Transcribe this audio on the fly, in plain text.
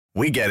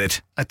We get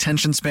it.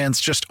 Attention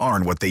spans just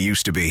aren't what they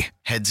used to be.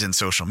 Heads in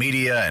social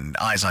media and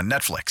eyes on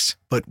Netflix.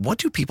 But what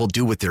do people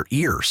do with their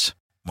ears?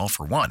 Well,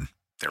 for one,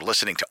 they're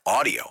listening to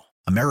audio.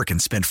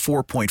 Americans spend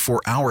 4.4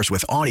 hours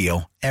with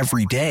audio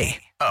every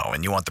day. Oh,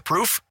 and you want the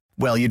proof?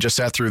 Well, you just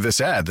sat through this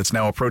ad that's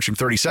now approaching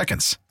 30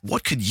 seconds.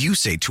 What could you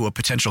say to a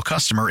potential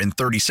customer in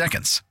 30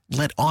 seconds?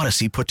 Let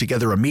Odyssey put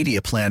together a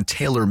media plan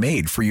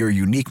tailor-made for your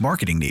unique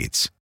marketing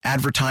needs.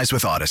 Advertise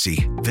with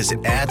Odyssey.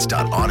 Visit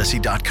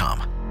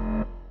ads.odyssey.com.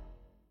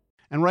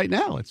 And right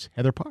now, it's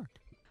Heather Park.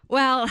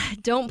 Well,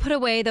 don't put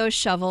away those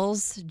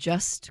shovels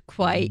just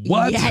quite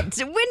What? yet.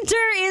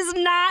 Winter is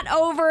not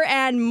over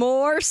and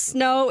more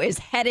snow is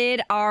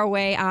headed our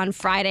way on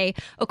Friday.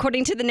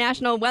 According to the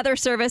National Weather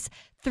Service,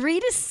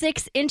 3 to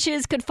 6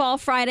 inches could fall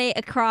Friday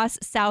across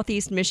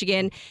southeast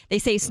Michigan. They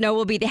say snow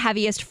will be the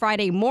heaviest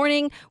Friday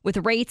morning with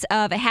rates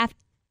of a half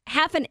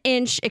an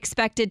inch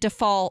expected to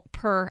fall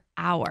per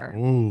hour.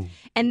 Ooh.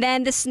 And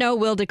then the snow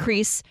will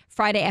decrease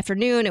Friday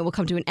afternoon. It will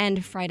come to an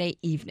end Friday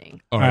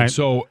evening. All right,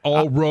 so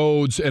all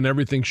roads and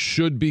everything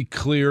should be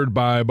cleared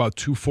by about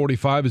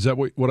 2:45. Is that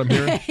what I'm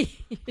hearing?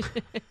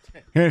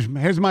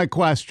 Here's my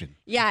question.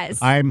 Yes.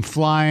 I'm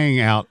flying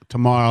out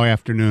tomorrow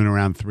afternoon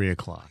around 3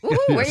 o'clock. Ooh,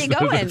 where are you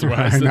going? That's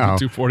why I said know.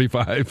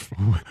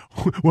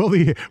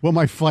 2:45. Will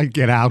my flight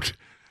get out?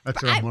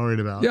 That's what I'm worried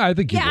about. Yeah, I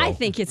think you will. I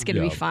think it's going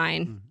to be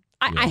fine.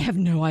 I have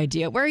no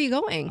idea. Where are you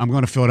going? I'm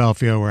going to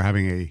Philadelphia. We're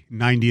having a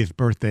 90th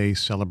birthday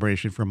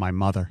celebration for my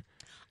mother.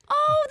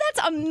 Oh,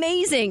 that's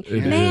amazing.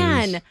 It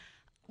Man, is.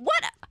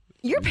 what?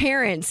 Your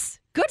parents,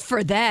 good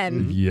for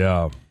them.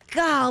 Yeah.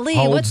 Golly,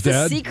 How what's old's the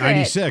Dad? secret?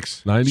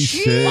 96.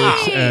 96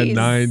 Jeez. and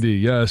 90.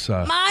 Yes.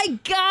 My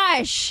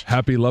gosh.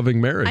 Happy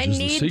loving marriage I is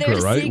the need secret, their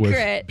right?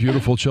 secret. With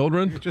beautiful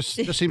children. It just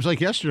seems like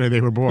yesterday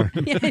they were born.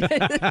 Time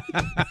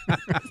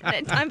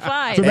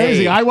flies. It's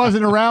amazing. I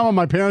wasn't around when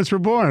my parents were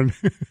born.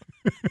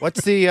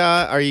 What's the,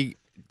 are you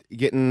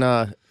getting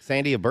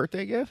Sandy a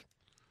birthday gift?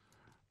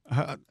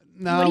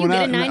 No, What do you we're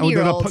get a not.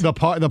 90-year-old?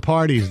 The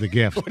party's the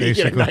gift, What do you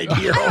get a basically.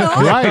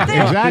 90-year-old? Right,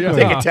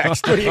 exactly. Take a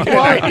text. What do you get a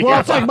 90-year-old? Well,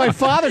 it's like my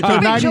father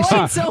turned I've enjoyed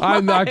 96. so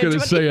I'm not much. going to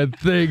What do say a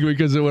thing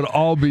because it would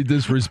all be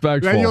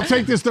disrespectful. And you'll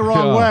take this the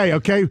wrong Yeah. way,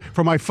 okay?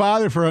 For my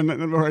father, for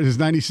his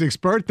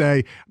 96th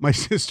birthday, my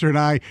sister and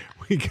I,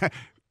 he got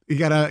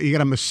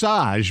a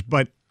massage,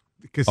 but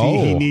because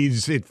he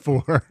needs it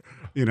for,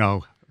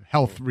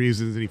 health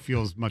reasons, and he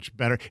feels much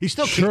better. He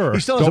still Sure. He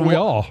still Don't doesn't we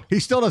wa- all? He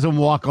still doesn't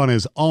walk on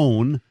his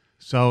own,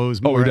 so it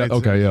was more.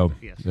 Okay, yeah.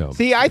 Yes. Yeah.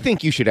 See, I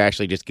think you should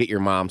actually just get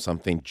your mom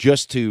something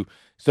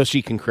so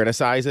she can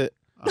criticize it.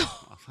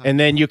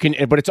 And then you can,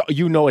 but it's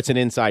it's an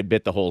inside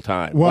bit the whole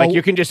time. Well- like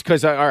you can just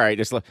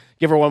just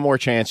give her one more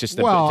chance. Just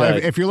to, Well,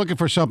 to- if you're looking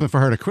for something for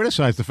her to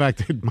criticize, the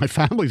fact that my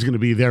family's going to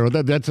be there,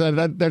 that's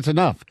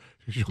enough.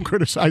 She'll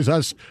criticize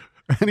us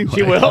anyway.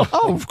 She will?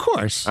 Oh, of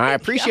course. I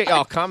appreciate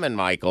y'all coming,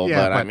 Michael,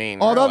 but I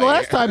mean, although the really.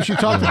 last time she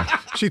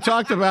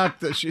talked about,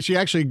 she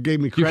actually gave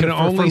me You credit. can for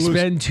only losing-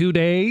 spend 2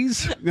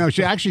 days? No,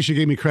 she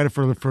gave me credit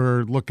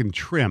for looking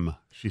trim.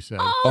 She said.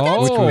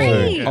 Oh, that's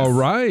great. All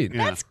right.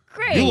 That's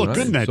great. You look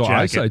good in that so jacket.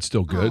 eyesight's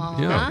still good.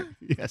 Yeah.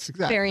 Yes,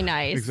 exactly. Very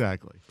nice.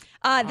 Exactly.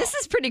 This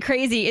is pretty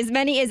crazy. As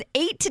many as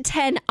 8 to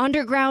 10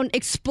 underground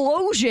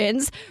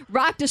explosions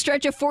rocked a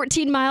stretch of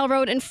 14-mile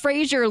road in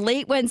Fraser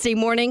late Wednesday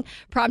morning,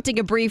 prompting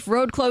a brief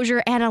road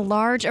closure and a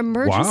large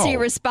emergency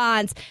Wow.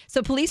 response.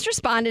 So police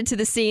responded to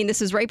the scene.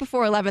 This was right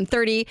before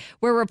 11:30,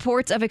 where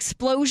reports of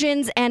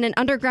explosions and an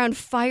underground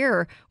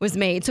fire was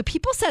made. So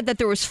people said that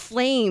there was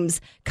flames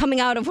coming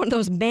out of one of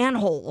those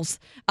manholes,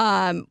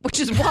 which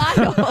is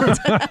wild.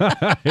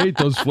 I hate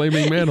those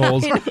flaming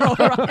manholes. I know,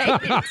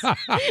 right?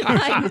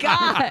 My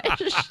gosh.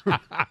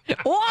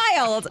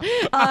 Wild.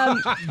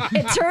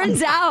 It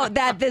turns out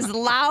that this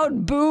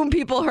loud boom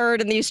people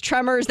heard and these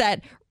tremors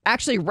that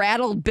actually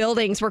rattled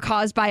buildings were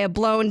caused by a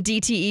blown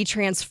DTE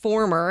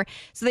transformer.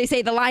 So they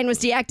say the line was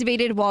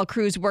deactivated while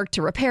crews worked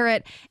to repair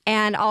it.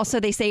 And also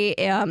they say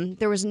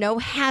there was no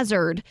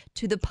hazard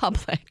to the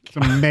public. It's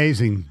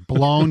amazing.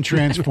 Blown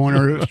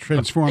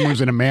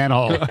transformers in a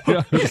manhole.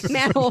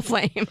 Manhole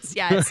flames,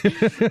 yes.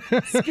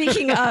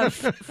 Speaking of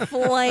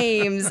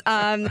flames,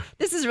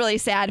 this is really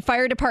sad.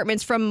 Fire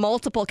departments from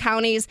multiple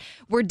counties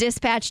were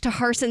dispatched to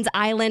Harson's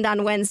Island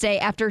on Wednesday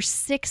after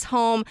six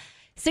homes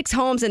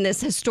in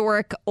this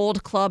historic old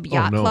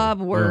yacht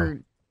club were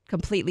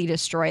completely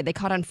destroyed. They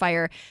caught on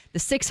fire. The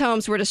 6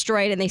 homes were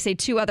destroyed, and they say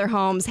 2 other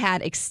homes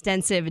had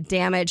extensive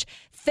damage.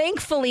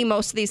 Thankfully,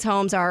 most of these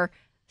homes are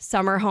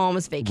summer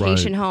homes,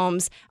 vacation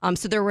homes.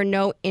 So there were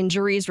no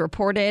injuries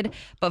reported.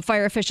 But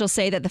fire officials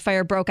say that the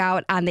fire broke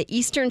out on the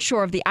eastern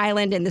shore of the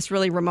island in this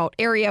really remote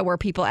area where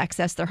people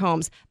access their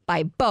homes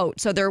by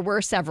boat. So there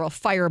were several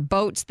fire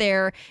boats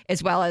there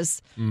as well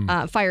as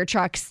fire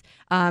trucks.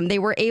 They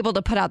were able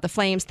to put out the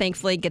flames,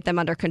 thankfully, get them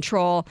under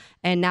control.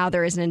 And now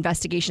there is an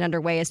investigation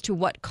underway as to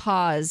what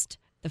caused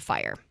the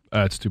fire.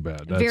 That's too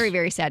bad. That's, Very,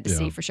 very sad to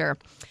see for sure.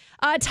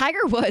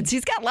 Tiger Woods,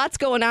 he's got lots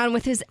going on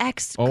with his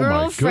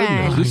ex-girlfriend. Oh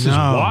my goodness, this is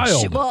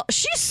wild.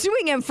 She's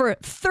suing him for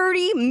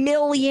 $30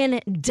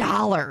 million.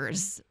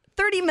 $30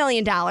 $30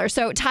 million.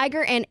 So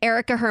Tiger and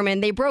Erica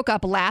Herman, they broke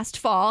up last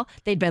fall.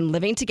 They'd been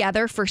living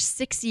together for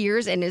 6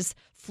 years in his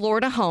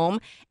Florida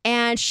home.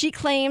 And she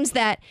claims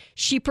that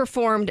she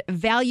performed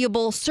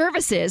valuable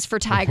services for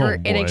Tiger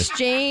in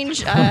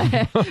exchange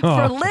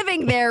for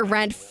living there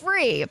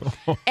rent-free.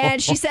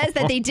 And she says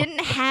that they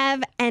didn't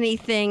have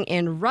anything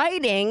in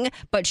writing,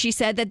 but she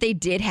said that they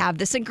did have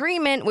this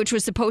agreement, which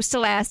was supposed to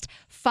last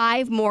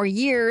 5 more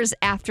years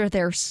after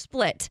their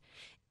split.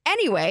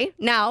 Anyway,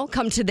 now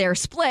come to their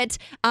split.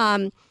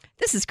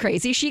 This is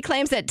crazy. She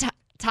claims that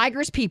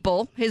Tiger's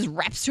people, his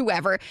reps,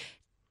 whoever,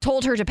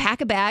 told her to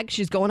pack a bag.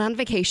 She's going on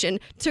vacation,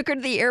 took her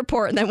to the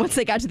airport. And then once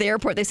they got to the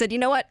airport, they said, you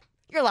know what?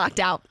 You're locked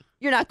out.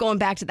 You're not going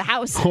back to the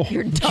house.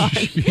 You're done.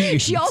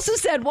 Geez. She also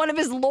said one of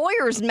his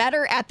lawyers met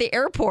her at the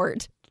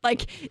airport,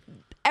 like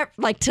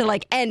to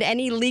end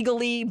any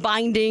legally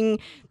binding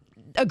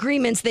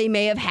agreements they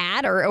may have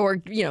had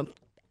or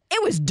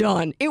it was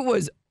done. It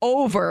was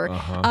over.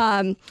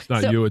 It's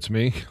not you, it's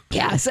me.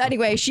 Yeah. So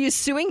anyway, she is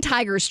suing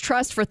Tiger's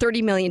Trust for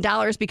 $30 million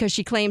because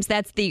she claims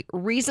that's the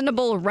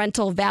reasonable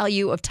rental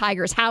value of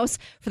Tiger's house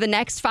for the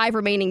next 5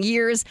 remaining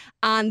years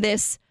on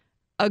this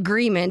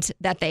agreement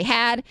that they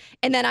had.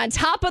 And then on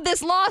top of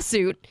this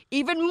lawsuit,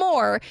 even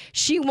more,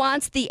 she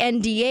wants the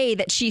NDA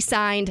that she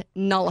signed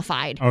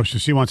nullified. Oh, so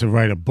she wants to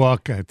write a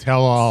book, a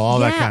tell-all,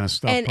 that kind of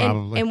stuff,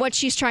 probably. And what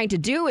she's trying to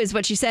do is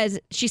what she says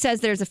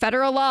there's a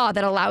federal law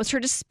that allows her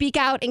to speak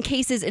out in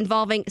cases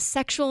involving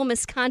sexual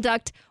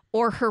misconduct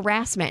or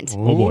harassment.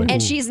 Oh, boy.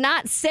 And she's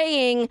not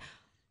saying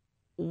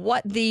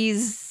what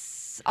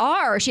these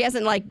are. She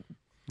hasn't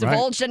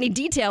divulged any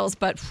details,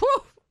 but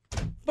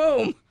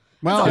boom.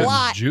 Well, it's a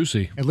lot.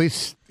 Juicy. At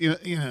least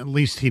at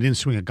least he didn't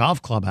swing a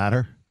golf club at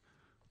her.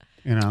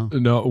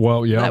 No,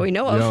 well, yeah. That we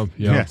know of.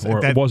 Yeah. Yes,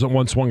 or it wasn't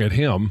one swung at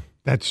him.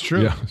 That's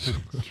true. Yes.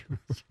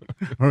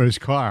 Or his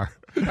car.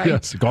 Right.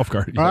 Yes, golf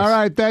cart. Yes. All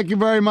right. Thank you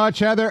very much,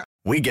 Heather.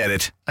 We get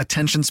it.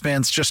 Attention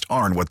spans just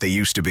aren't what they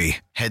used to be.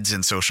 Heads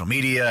in social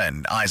media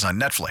and eyes on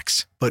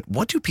Netflix. But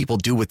what do people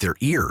do with their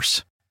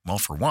ears? Well,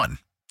 for one,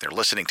 they're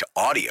listening to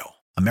audio.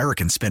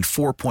 Americans spend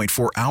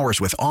 4.4 hours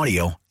with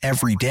audio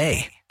every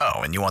day.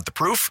 Oh, and you want the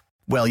proof?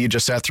 Well, you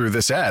just sat through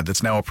this ad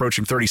that's now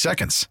approaching 30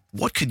 seconds.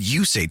 What could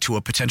you say to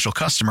a potential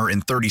customer in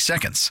 30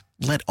 seconds?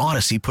 Let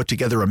Odyssey put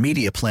together a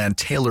media plan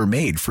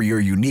tailor-made for your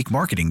unique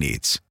marketing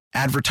needs.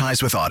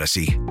 Advertise with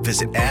Odyssey.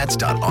 Visit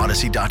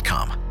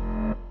ads.odyssey.com.